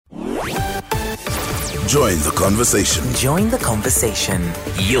Join the conversation. Join the conversation.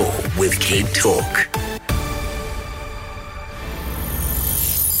 You're with Cape Talk.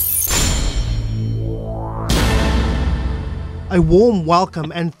 A warm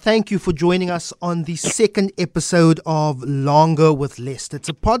welcome and thank you for joining us on the second episode of Longer with Less. It's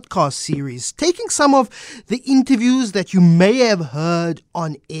a podcast series taking some of the interviews that you may have heard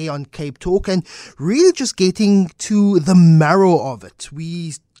on air on Cape Talk and really just getting to the marrow of it.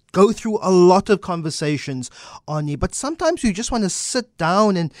 We go through a lot of conversations on here, but sometimes you just want to sit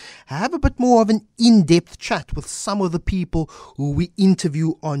down and have a bit more of an in-depth chat with some of the people who we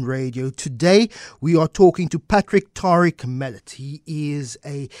interview on radio. Today, we are talking to Patrick Tariq Mallet. He is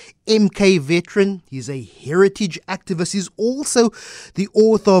a MK veteran. He's a heritage activist. He's also the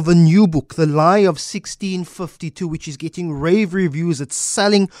author of a new book, The Lie of 1652, which is getting rave reviews. It's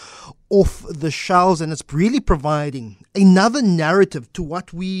selling off the shelves and it's really providing another narrative to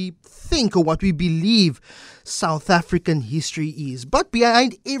what we think or what we believe South African history is. But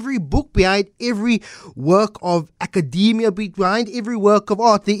behind every book, behind every work of academia, behind every work of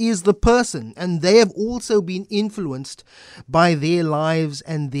art, there is the person, and they have also been influenced by their lives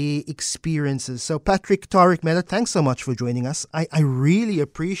and their experiences. So Patrick Tariq Mallet, thanks so much for joining us. I really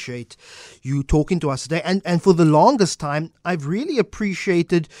appreciate you talking to us today. And for the longest time, I've really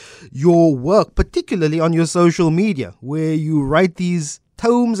appreciated your work, particularly on your social media, where you write these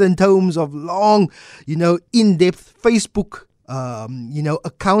tomes and tomes of long, in-depth Facebook,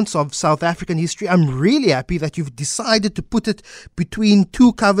 accounts of South African history. I'm really happy that you've decided to put it between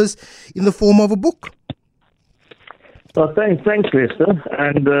two covers in the form of a book. Well, thanks, Lester.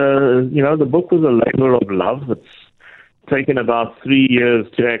 And, the book was a labor of love. It's taken about 3 years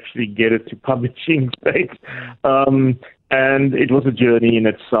to actually get it to publishing state. And it was a journey in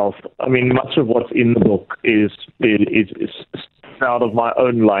itself. I mean, much of what's in the book is out of my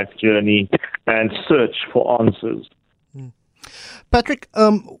own life journey and search for answers. Patrick,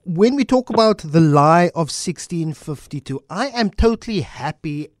 when we talk about The Lie of 1652, I am totally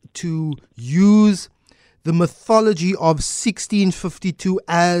happy to use the mythology of 1652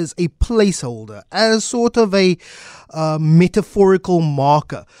 as a placeholder, as sort of a metaphorical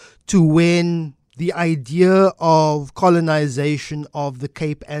marker to when the idea of colonization of the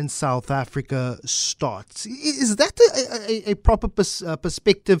Cape and South Africa starts. Is that a proper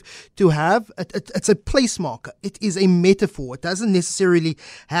perspective to have? It's a place marker. It is a metaphor. It doesn't necessarily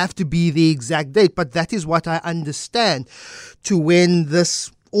have to be the exact date, but that is what I understand to when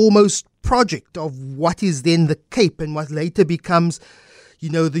this almost project of what is then the Cape and what later becomes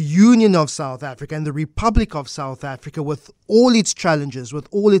the Union of South Africa and the Republic of South Africa, with all its challenges, with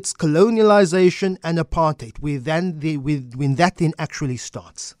all its colonialization and apartheid, when that then actually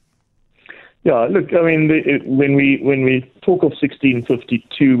starts. Yeah, look, I mean, when we talk of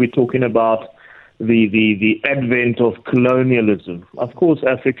 1652, we're talking about the advent of colonialism. Of course,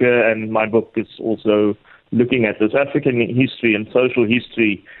 Africa, and my book is also looking at this. African history and social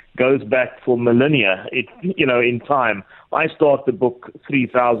history goes back for millennia, in time. I start the book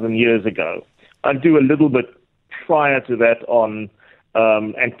 3,000 years ago. I do a little bit prior to that on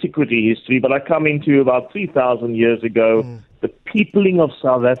antiquity history, but I come into about 3,000 years ago, the peopling of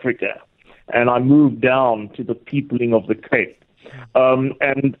South Africa, and I move down to the peopling of the Cape.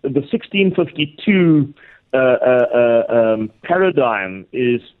 And the 1652 paradigm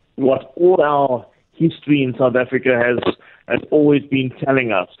is what all our history in South Africa has always been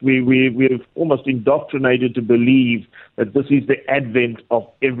telling us. We've almost indoctrinated to believe that this is the advent of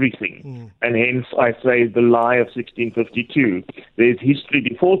everything. And hence I say the lie of 1652. There's history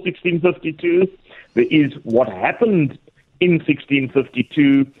before 1652, there is what happened in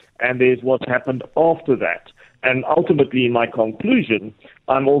 1652, and there's what's happened after that. And ultimately, in my conclusion,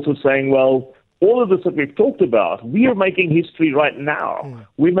 I'm also saying, well, all of this that we've talked about, we are making history right now.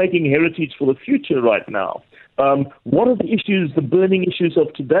 We're making heritage for the future right now. What are the issues, the burning issues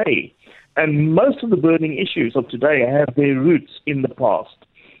of today? And most of the burning issues of today have their roots in the past,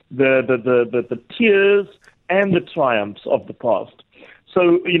 the tears and the triumphs of the past.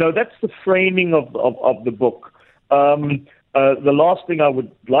 So, that's the framing of the book. The last thing I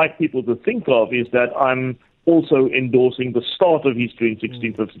would like people to think of is that I'm also endorsing the start of history in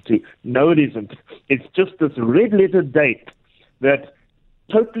 1652. No, it isn't. It's just this red-letter date that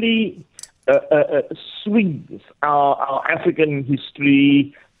totally swings our African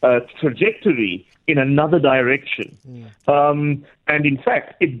history trajectory in another direction. And in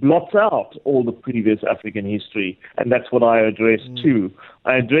fact, it blots out all the previous African history, and that's what I address too.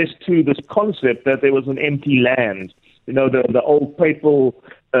 I address too this concept that there was an empty land. The old papal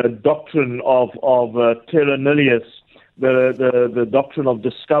doctrine of terra nullius, the doctrine of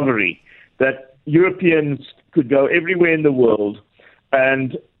discovery, that Europeans could go everywhere in the world,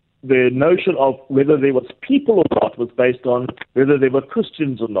 and the notion of whether there was people or not was based on whether there were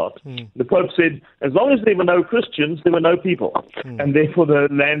Christians or not. The Pope said, as long as there were no Christians, there were no people, and therefore the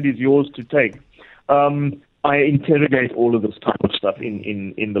land is yours to take. I interrogate all of this type of stuff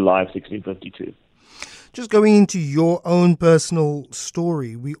in the Live 1652. Just going into your own personal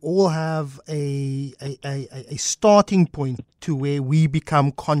story, we all have a starting point to where we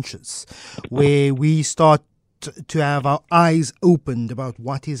become conscious, where we start to have our eyes opened about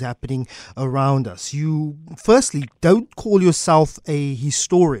what is happening around us. You, firstly, don't call yourself a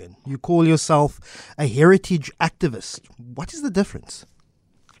historian. You call yourself a heritage activist. What is the difference?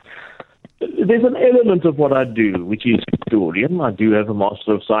 There's an element of what I do, which is historian. I do have a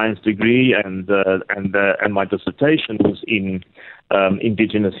Master of Science degree, and my dissertation was in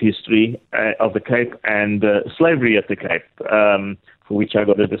indigenous history of the Cape and slavery at the Cape, for which I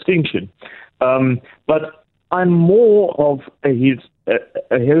got a distinction. But I'm more of a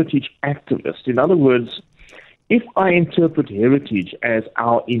heritage activist. In other words, if I interpret heritage as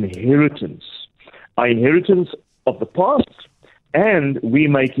our inheritance of the past, and we're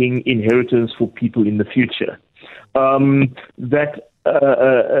making inheritance for people in the future. That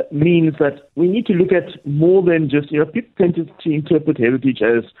means that we need to look at more than just, people tend to interpret heritage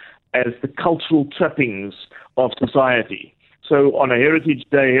as the cultural trappings of society. So on a Heritage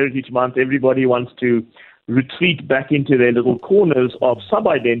Day, Heritage Month, everybody wants to retreat back into their little corners of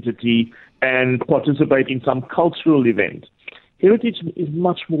sub-identity and participate in some cultural event. Heritage is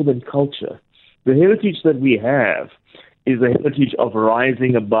much more than culture. The heritage that we have is a heritage of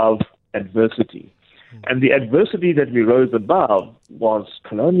rising above adversity. And the adversity that we rose above was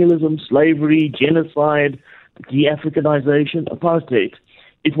colonialism, slavery, genocide, de-Africanization, apartheid.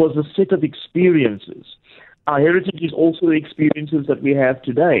 It was a set of experiences. Our heritage is also the experiences that we have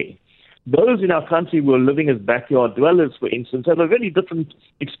today. Those in our country who are living as backyard dwellers, for instance, have a very different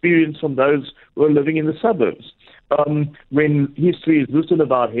experience from those who are living in the suburbs. When history is written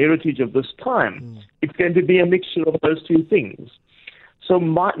about heritage of this time, it's going to be a mixture of those two things. So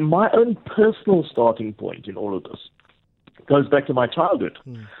my own personal starting point in all of this goes back to my childhood.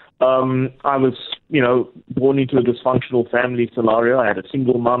 I was, born into a dysfunctional family scenario. I had a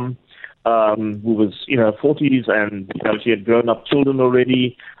single mum who was, 40s, and she had grown up children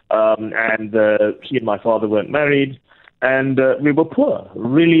already, and she and my father weren't married. And we were poor,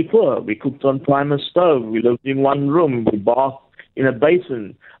 really poor. We cooked on Primus stove. We lived in one room. We bathed in a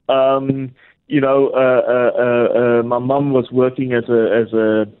basin. My mum was working as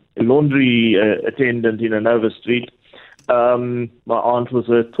a laundry attendant in Nova Street. My aunt was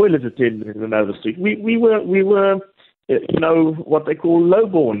a toilet attendant in Nova Street. We were what they call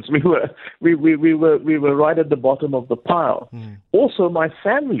lowborns. We were right at the bottom of the pile. Also, my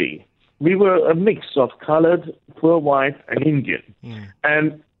family. We were a mix of colored, poor white, and Indian.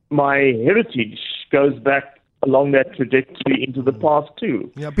 And my heritage goes back along that trajectory into the past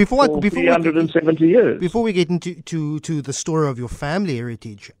too. Yeah, before 370 years. Before we get into the story of your family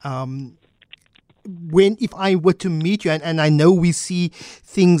heritage, if I were to meet you, and I know we see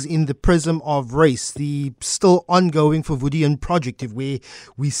things in the prism of race, the still ongoing Fovudian project, where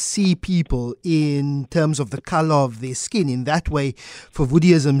we see people in terms of the color of their skin. In that way,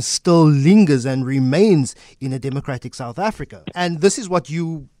 Fovudiism still lingers and remains in a democratic South Africa. And this is what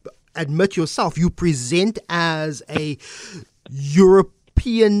you admit yourself. You present as a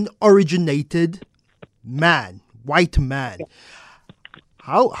European originated man, white man.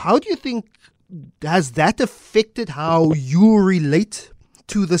 How do you think has that affected how you relate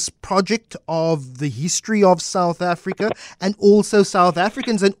to this project of the history of South Africa and also South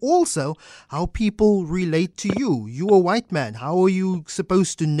Africans, and also how people relate to you? You're a white man. How are you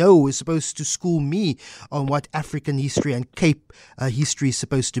supposed to know, is supposed to school me on what African history and Cape history is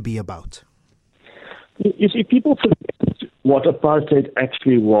supposed to be about? You see, people forget what apartheid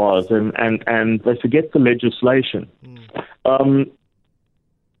actually was, and they forget the legislation.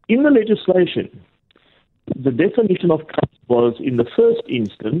 In the legislation, the definition of caste was, in the first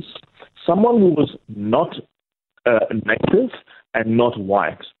instance, someone who was not native and not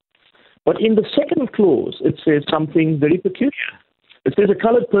white. But in the second clause, it says something very peculiar. It says a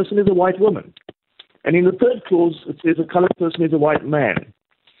colored person is a white woman. And in the third clause, it says a colored person is a white man.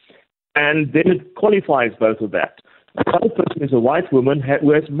 And then it qualifies both of that. A colored person is a white woman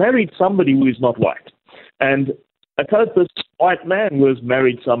who has married somebody who is not white. And a colored person is a white man who has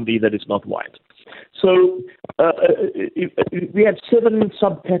married somebody that is not white. So we had 7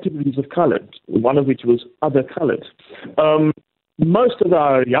 subcategories of colored, one of which was other colored. Most of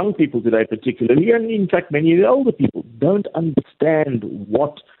our young people today particularly, and in fact many of the older people, don't understand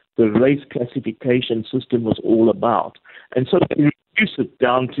what the race classification system was all about. And so they reduce it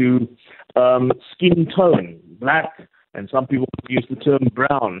down to skin tone, black, and some people use the term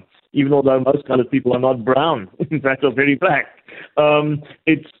brown, even although most colored people are not brown, in fact, are very black.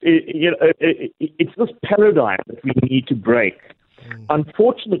 It's this paradigm that we need to break.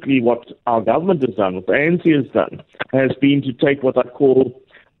 Unfortunately, what our government has done, what the ANC has done, has been to take what I call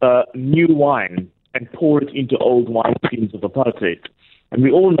new wine and pour it into old wineskins of apartheid. And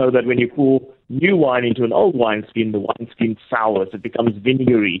we all know that when you pour new wine into an old wineskin, the wineskin sours, it becomes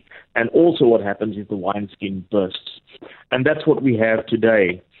vinegary, and also what happens is the wineskin bursts. And that's what we have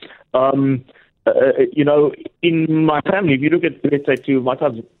today. In my family, if you look at, let's say, two of my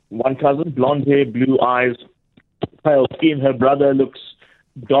cousins, one cousin, blonde hair, blue eyes, pale skin, her brother looks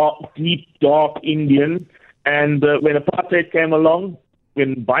deep, dark Indian, and when apartheid came along,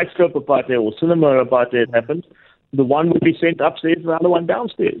 when Bioskop apartheid or cinema apartheid happened, the one would be sent upstairs, the other one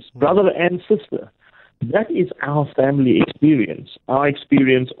downstairs, brother and sister. That is our family experience, our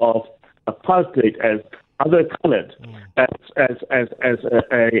experience of apartheid as other colored, as a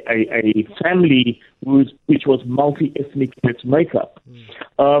family which was multi-ethnic in its makeup.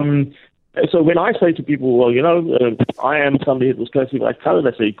 So when I say to people, well, I am somebody that was classified colored,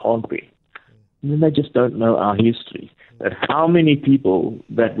 I say, you can't be. And then they just don't know our history, that how many people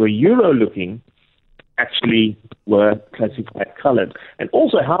that were Euro-looking actually were classified colored. And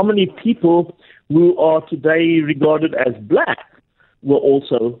also how many people who are today regarded as black were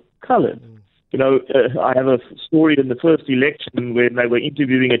also colored. I have a story in the first election when they were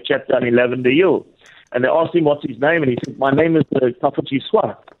interviewing a chap down in Lavender Hill, and they asked him what's his name, and he said, my name is Tafachi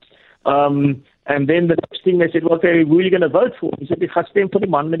Swart. And then the next thing they said, well, okay, who are you going to vote for? He said, I'm going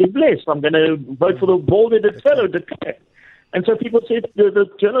to vote for the bald-headed fellow, the cat. And so people said, the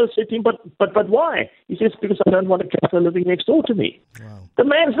journalist said to him, but why? He says, because I don't want a Kaffir living next door to me. Wow. The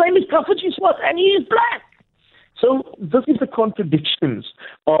man's name is Tafachi Swart, and he is black. So this is the contradictions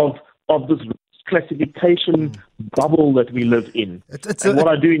of this classification bubble that we live in. What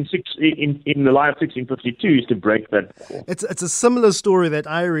I do in the Line of 1652 is to break that. It's a similar story that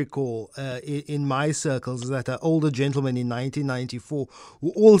I recall in my circles, that an older gentleman in 1994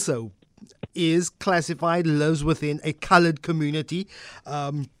 who also is classified, lives within a colored community,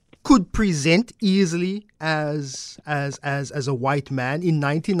 could present easily as a white man in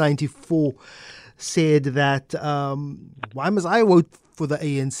 1994, said that why must I vote for the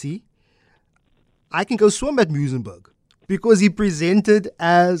ANC? I can go swim at Muizenberg, because he presented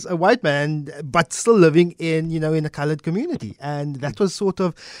as a white man but still living in a colored community. And that was sort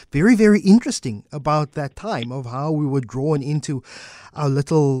of very, very interesting about that time, of how we were drawn into our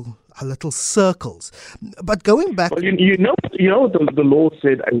little circles. But going back, well, the law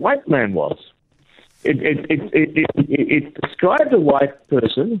said a white man was. It described a white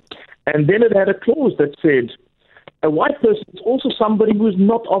person, and then it had a clause that said a white person is also somebody who is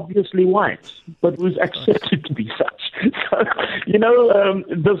not obviously white, but who is accepted to be such. So,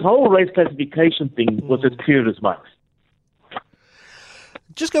 this whole race classification thing was as clear as mud.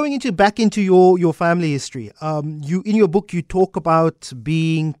 Just going back into your family history, you in your book you talk about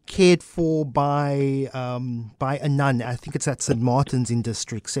being cared for by a nun. I think it's at St. Martin's in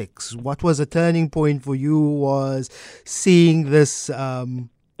District 6. What was a turning point for you was seeing this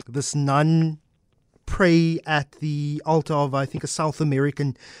nun pray at the altar of, I think, a South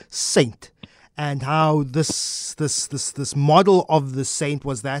American saint, and how this model of the saint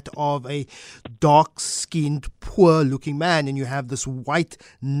was that of a dark-skinned, poor-looking man, and you have this white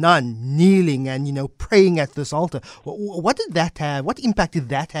nun kneeling and praying at this altar. What did that have? What impact did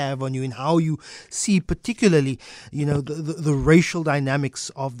that have on you, and how you see particularly the racial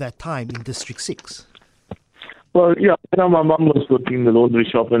dynamics of that time in District 6? Well, my mum was working in the laundry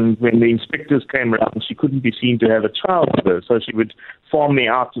shop, and when the inspectors came around, she couldn't be seen to have a child with her, so she would farm me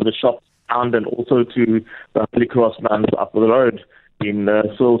out to the shop and also to the Holy Cross nuns up the road in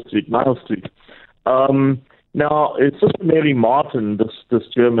Searle Street, Miles Street. Now, Sister Mary Martin, this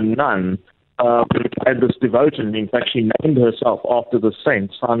German nun, had this devotion. In fact, she named herself after the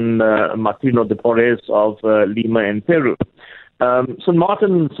saint, San Martino de Porres of Lima and Peru. St.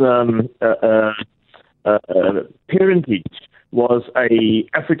 Martin's parentage was a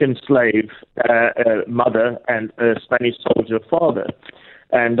African slave mother and a Spanish soldier father,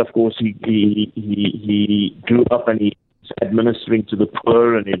 and of course he grew up and he was administering to the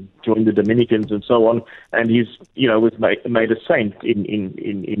poor, and he joined the Dominicans and so on, and he's was made a saint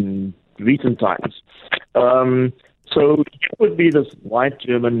in recent times. So it would be this white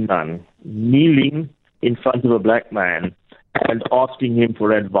German nun kneeling in front of a black man and asking him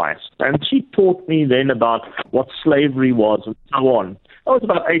for advice. And she taught me then about what slavery was and so on. I was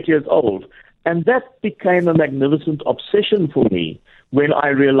about 8 years old. And that became a magnificent obsession for me when I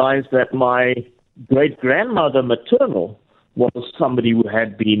realized that my great-grandmother maternal was somebody who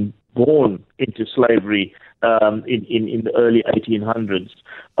had been born into slavery in the early 1800s,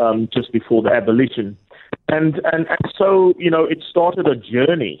 just before the abolition. And so, it started a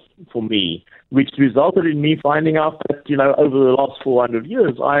journey for me, which resulted in me finding out that, over the last 400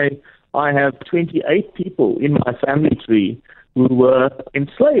 years, I have 28 people in my family tree who were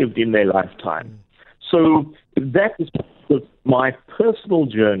enslaved in their lifetime. So that was my personal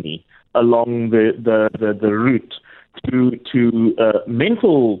journey along the route to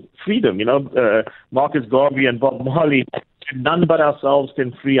mental freedom. Marcus Garvey and Bob Marley, none but ourselves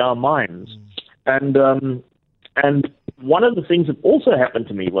can free our minds. And one of the things that also happened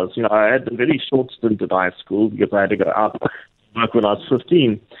to me was, I had a very short stint at high school because I had to go out to work when I was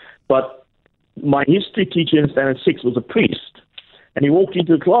 15. But my history teacher in Standard 6 was a priest. And he walked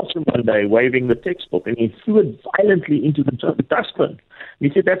into the classroom one day waving the textbook, and he threw it violently into the dustbin. He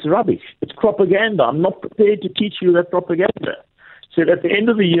said, "That's rubbish. It's propaganda. I'm not prepared to teach you that propaganda." He said, "At the end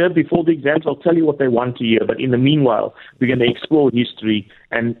of the year, before the exams, I'll tell you what they want to hear. But in the meanwhile, we're going to explore history.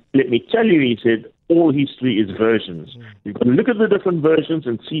 And let me tell you," he said, "all history is versions. You've got to look at the different versions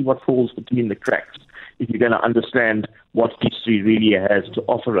and see what falls between the cracks if you're going to understand what history really has to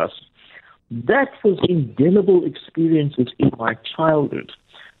offer us." That was indelible experiences in my childhood.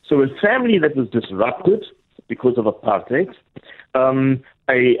 So a family that was disrupted because of apartheid, and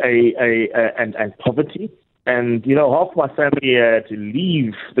poverty, and half my family had to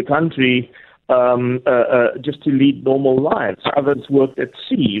leave the country just to lead normal lives. Others worked at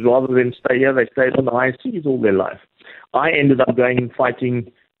sea rather than stay here. They stayed on the high seas all their life. I ended up going and fighting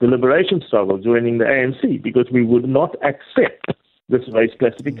the liberation struggle, joining the ANC, because we would not accept this race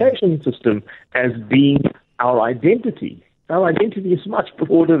classification system as being our identity. Our identity is much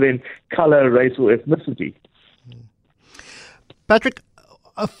broader than color, race, or ethnicity. Patrick,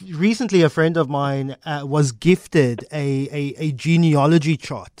 recently a friend of mine was gifted a genealogy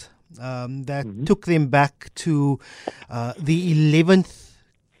chart that took them back to the 11th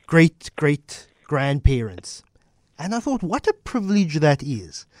great-great-grandparents. And I thought, what a privilege that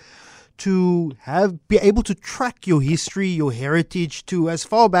is, to be able to track your history, your heritage to as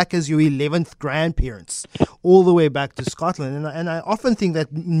far back as your 11th grandparents, all the way back to Scotland. And I often think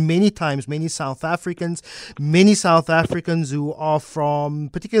that many times, many South Africans who are from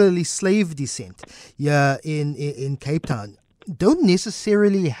particularly slave descent here in Cape Town don't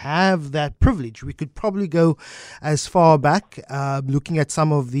necessarily have that privilege. We could probably go as far back, looking at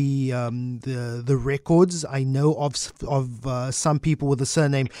some of the records. I know of some people with the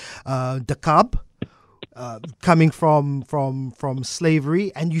surname Dakab, coming from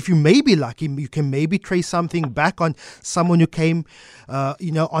slavery, and if you may be lucky, you can maybe trace something back on someone who came,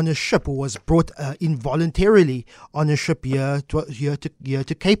 on a ship, or was brought involuntarily on a ship here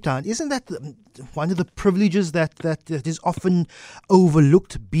to Cape Town. Isn't that one of the privileges that is often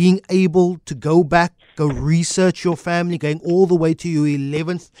overlooked? Being able to go back, go research your family, going all the way to your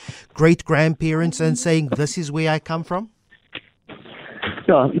 11th great grandparents, and saying, "This is where I come from."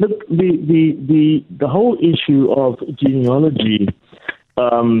 Yeah, look, the whole issue of genealogy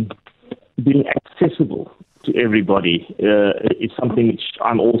being accessible to everybody is something which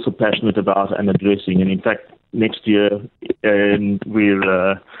I'm also passionate about and addressing. And in fact, next year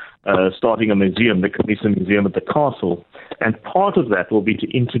we're starting a museum, the Camisa Museum at the Castle. And part of that will be to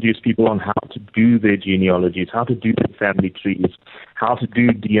introduce people on how to do their genealogies, how to do their family trees, how to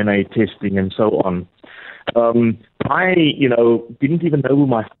do DNA testing, and so on. I didn't even know who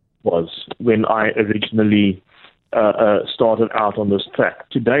my was when I originally started out on this track.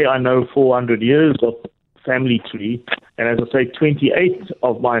 Today I know 400 years of family tree, and as I say, 28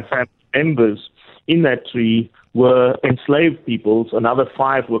 of my family members in that tree were enslaved peoples, another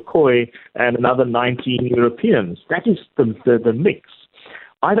 5 were Khoi, and another 19 Europeans. That is the mix.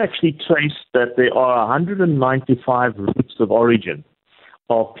 I've actually traced that there are 195 roots of origin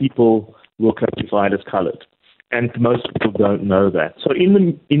of people who are classified as colored. And most people don't know that. So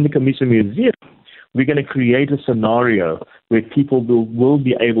in the Camisa Museum, we're going to create a scenario where people will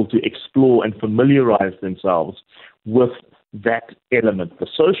be able to explore and familiarize themselves with that element, the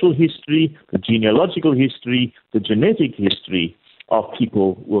social history, the genealogical history, the genetic history of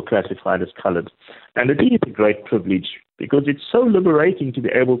people who are classified as colored. And it is a great privilege because it's so liberating to be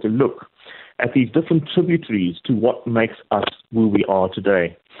able to look at these different tributaries to what makes us who we are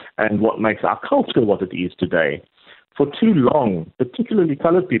today and what makes our culture what it is today. for too long, particularly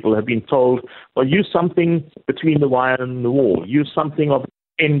colored people, have been told, well, use something between the wire and the wall. Use something of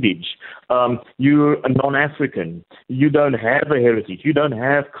appendage. You're a non-African. You don't have a heritage. You don't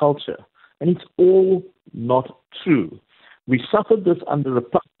have culture. And it's all not true. We suffered this under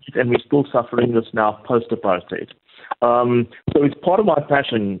apartheid, and we're still suffering this now post-apartheid. So it's part of my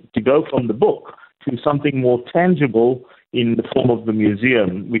passion to go from the book to something more tangible in the form of the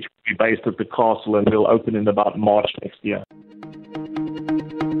museum, which will be based at the castle and will open in about March next year.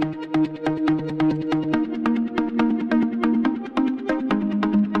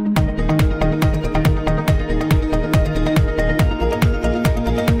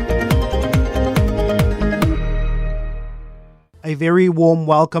 A very warm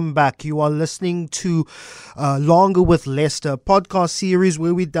welcome back. You are listening to Longer with Lester, podcast series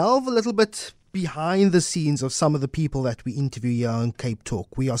where we delve a little bit behind the scenes of some of the people that we interview here on Cape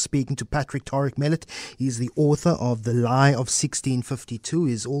Talk. We are speaking to Patrick Taurik-Mellet. He's the author of The Lie of 1652.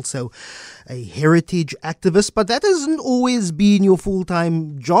 He's also a heritage activist, but that hasn't always been your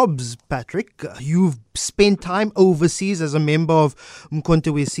full-time jobs, Patrick. You've spent time overseas as a member of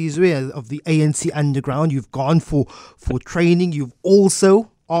Umkhonto we Sizwe, of the ANC Underground. You've gone for training. You've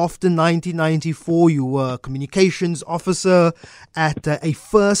also, after 1994, you were a communications officer at a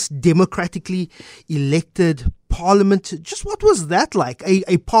first democratically elected parliament. Just what was that like?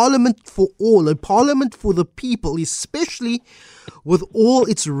 A parliament for all, a parliament for the people, especially with all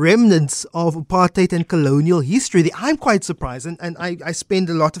its remnants of apartheid and colonial history. I'm quite surprised, and I spend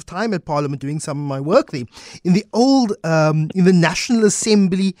a lot of time at parliament doing some of my work there. In the old, in the National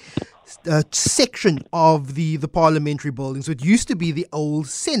Assembly section of the parliamentary building. So it used to be the old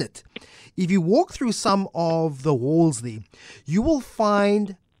Senate. If you walk through some of the halls there, you will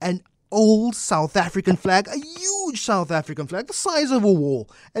find an old South African flag, a huge South African flag, the size of a wall.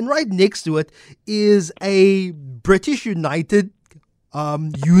 And right next to it is a British United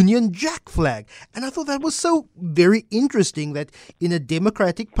Union Jack flag. And I thought that was so very interesting that in a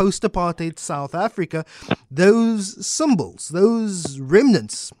democratic post-apartheid South Africa, those symbols, those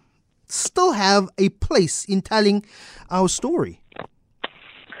remnants, still have a place in telling our story.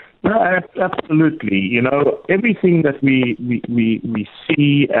 No, absolutely. You know, everything that we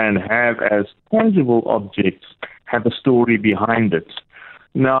see and have as tangible objects have a story behind it.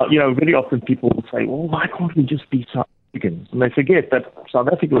 Now, you know, very often people will say, well, why can't we just be South Africans? And they forget that South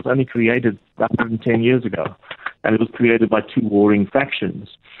Africa was only created 110 years ago, and it was created by two warring factions.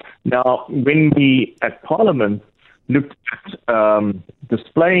 Now, when we at Parliament looked at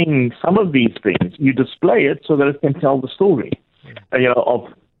displaying some of these things, you display it so that it can tell the story, of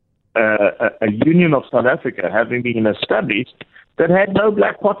a union of South Africa having been established that had no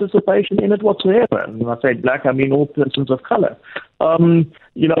black participation in it whatsoever. And when I say black, I mean all persons of color.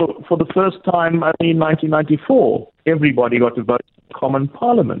 For the first time, in 1994, everybody got to vote in common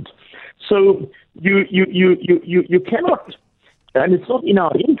parliament. So you cannot, and it's not in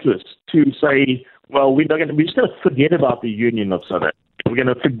our interest to say, well, we're just going to forget about the Union of South Africa. We're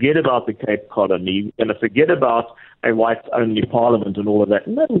going to forget about the Cape Colony. We're going to forget about a whites-only parliament and all of that.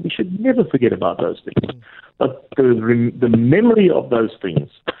 No, we should never forget about those things. But the memory of those things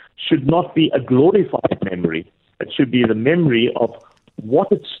should not be a glorified memory. It should be the memory of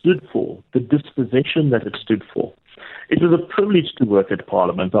what it stood for, the dispossession that it stood for. It was a privilege to work at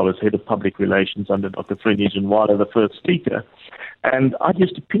Parliament. I was head of public relations under Dr. Freddy Janwala, the first speaker. And I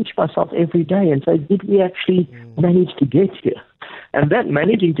used to pinch myself every day and say, did we actually manage to get here? And that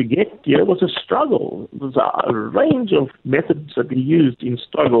managing to get here was a struggle. It was a range of methods that we used in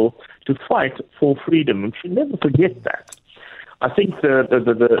struggle to fight for freedom. We should never forget that. I think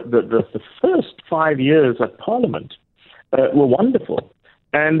the first 5 years at Parliament were wonderful.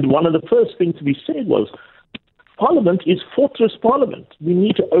 And one of the first things we said was, Parliament is fortress Parliament. We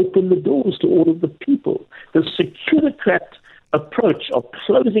need to open the doors to all of the people. The securocrat approach of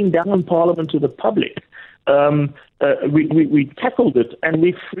closing down Parliament to the public, we tackled it and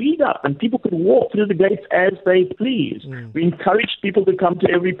we freed up, and people could walk through the gates as they please. We encouraged people to come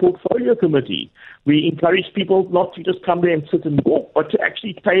to every portfolio committee. We encouraged people not to just come there and sit and walk, but to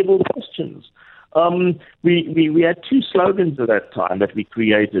actually table questions. We had two slogans at that time that we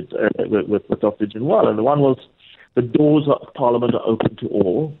created with Dr. Janwala. The one was, the doors of Parliament are open to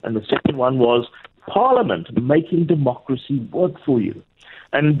all. And the second one was, Parliament making democracy work for you.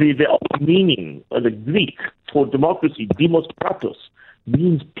 And the meaning, the Greek for democracy, demos kratos,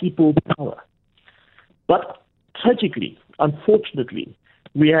 means people power. But tragically, unfortunately,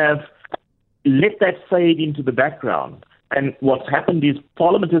 we have let that fade into the background. And what's happened is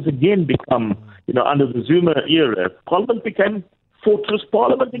Parliament has again become, under the Zuma era, Parliament became fortress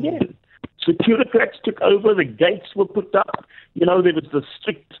Parliament again. Securocrats took over, the gates were put up, there was the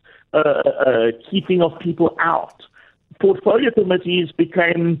strict keeping of people out. Portfolio committees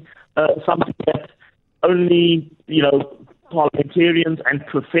became something that only, parliamentarians and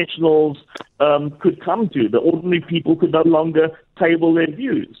professionals could come to. The ordinary people could no longer table their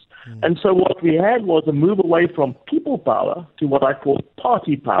views. And so what we had was a move away from people power to what I call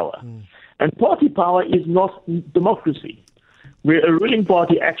party power. And party power is not democracy, where a ruling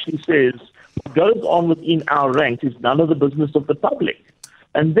party actually says what goes on within our ranks is none of the business of the public.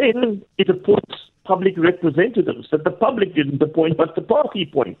 And then it appoints public representatives that the public didn't appoint, but the party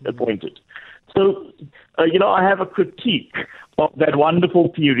appointed. So, I have a critique of that wonderful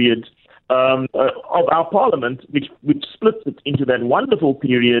period of our parliament, which splits it into that wonderful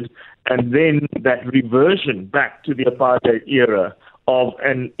period and then that reversion back to the apartheid era of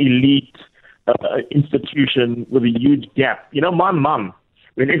an elite institution with a huge gap. My mum,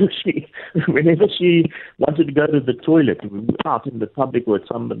 whenever she wanted to go to the toilet out in the public or at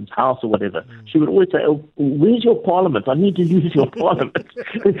someone's house or whatever, she would always say, "Oh, where's your parliament? I need to use your parliament."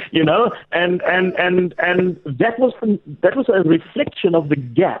 and that was a reflection of the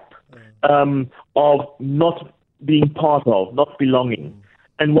gap of not being part of, not belonging.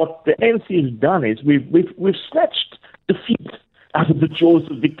 And what the ANC has done is we've snatched defeat out of the jaws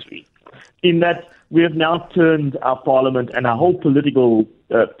of victory, in that we have now turned our parliament and our whole political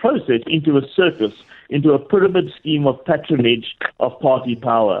process into a circus, into a pyramid scheme of patronage of party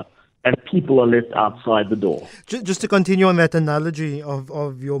power, and people are left outside the door. Just to continue on that analogy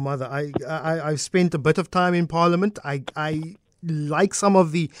of your mother, I've spent a bit of time in parliament. I like some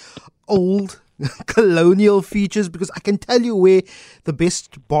of the old colonial features, because I can tell you where the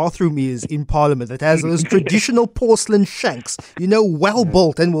best bathroom is in Parliament. That has those traditional porcelain shanks, well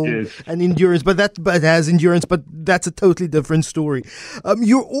built and endurance, but it has endurance. But that's a totally different story.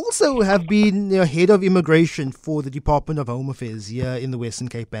 You also have been head of immigration for the Department of Home Affairs here in the Western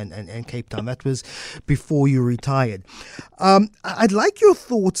Cape and Cape Town. That was before you retired. I'd like your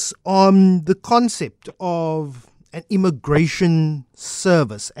thoughts on the concept of an immigration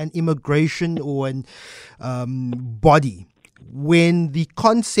service, an immigration or an body, when the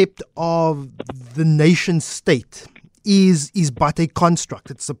concept of the nation state is but a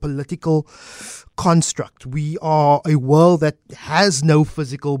construct. It's a political construct. We are a world that has no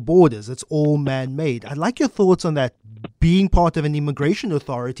physical borders. It's all man-made. I'd like your thoughts on that, being part of an immigration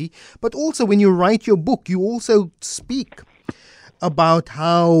authority, but also when you write your book, you also speak about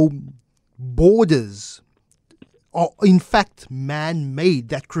how borders are in fact man-made,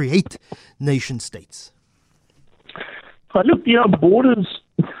 that create nation states. Look, borders,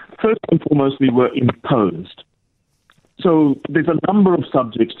 first and foremost, we were imposed. So there's a number of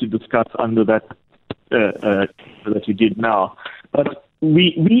subjects to discuss under that that you did now. But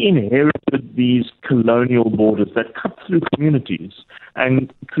we inherited these colonial borders that cut through communities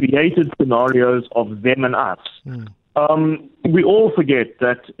and created scenarios of them and us. We all forget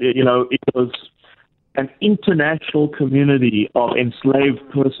that, it was an international community of enslaved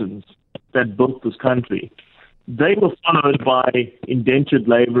persons that built this country. They were followed by indentured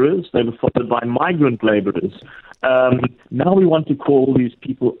laborers. They were followed by migrant laborers. Now we want to call these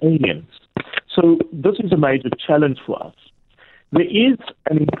people aliens. So this is a major challenge for us. There is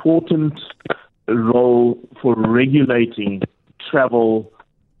an important role for regulating travel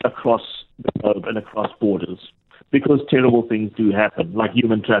across the globe and across borders, because terrible things do happen, like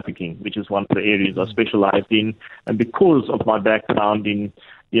human trafficking, which is one of the areas I specialized in. And because of my background in,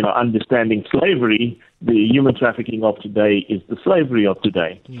 understanding slavery, the human trafficking of today is the slavery of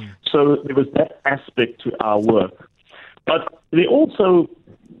today. So there was that aspect to our work. But there also,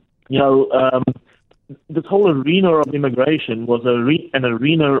 this whole arena of immigration was an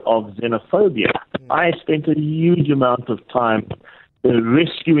arena of xenophobia. I spent a huge amount of time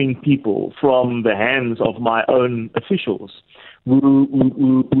rescuing people from the hands of my own officials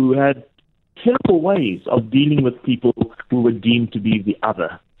who had terrible ways of dealing with people who were deemed to be the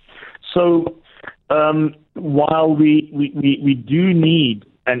other. So while we do need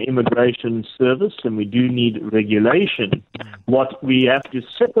an immigration service and we do need regulation, what we have to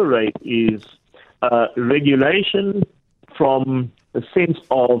separate is regulation from the sense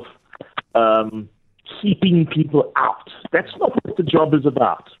of keeping people out. That's not what the job is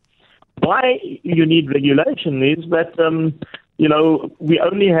about. Why you need regulation is that, we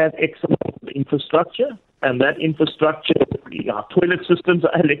only have X amount of infrastructure, and that infrastructure, our toilet systems,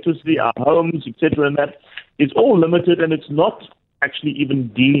 our electricity, our homes, etc., and that is all limited, and it's not actually even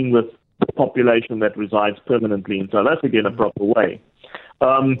dealing with the population that resides permanently in South Africa in a proper way.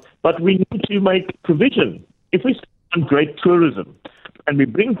 But we need to make provision. If we want great tourism, and we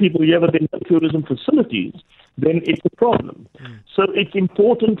bring people here, but then no tourism facilities, then it's a problem. So it's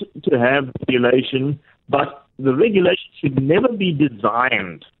important to have regulation, but the regulation should never be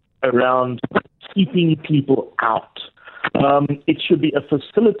designed around keeping people out. It should be a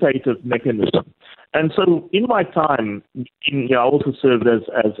facilitative mechanism. And so in my time, I also served as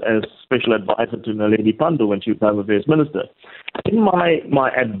special advisor to Naledi Pandor when she was Home Affairs Minister. In my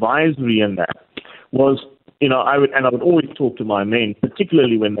advisory in that was, I would always talk to my men,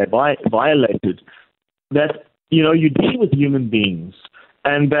 particularly when they violated, that, you deal with human beings.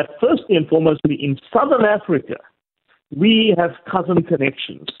 And that firstly and foremostly in Southern Africa, we have cousin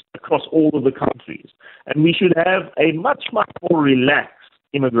connections across all of the countries. And we should have a much, much more relaxed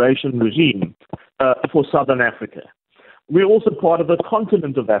immigration regime for Southern Africa. We're also part of the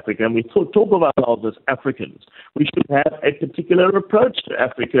continent of Africa, and we talk of ourselves as Africans. We should have a particular approach to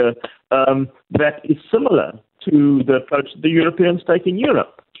Africa that is similar to the approach the Europeans take in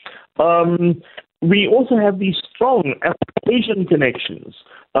Europe. We also have these strong Asian connections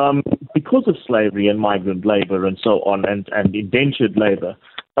because of slavery and migrant labor and so on, and indentured labor.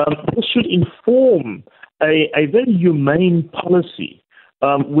 This should inform a very humane policy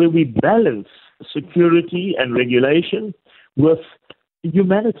where we balance security and regulation with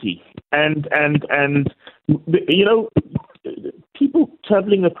humanity. And people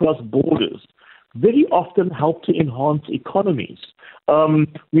traveling across borders very often help to enhance economies.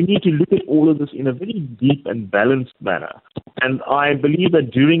 We need to look at all of this in a very deep and balanced manner. And I believe that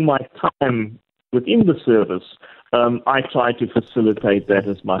during my time within the service, I try to facilitate that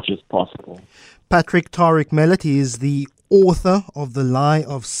as much as possible. Patrick Tariq Melati is the author of The Lie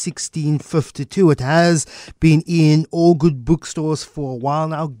of 1652. It has been in all good bookstores for a while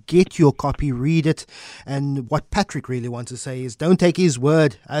now. Get your copy, read it. And what Patrick really wants to say is don't take his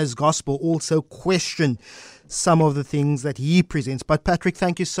word as gospel. Also question some of the things that he presents. But Patrick,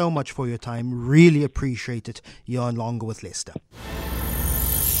 thank you so much for your time. Really appreciate it. You're on Longer with Lester.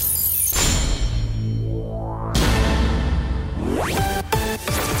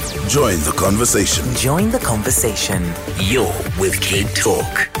 Join the conversation. Join the conversation. You're with Cape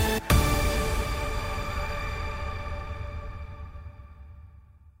Talk.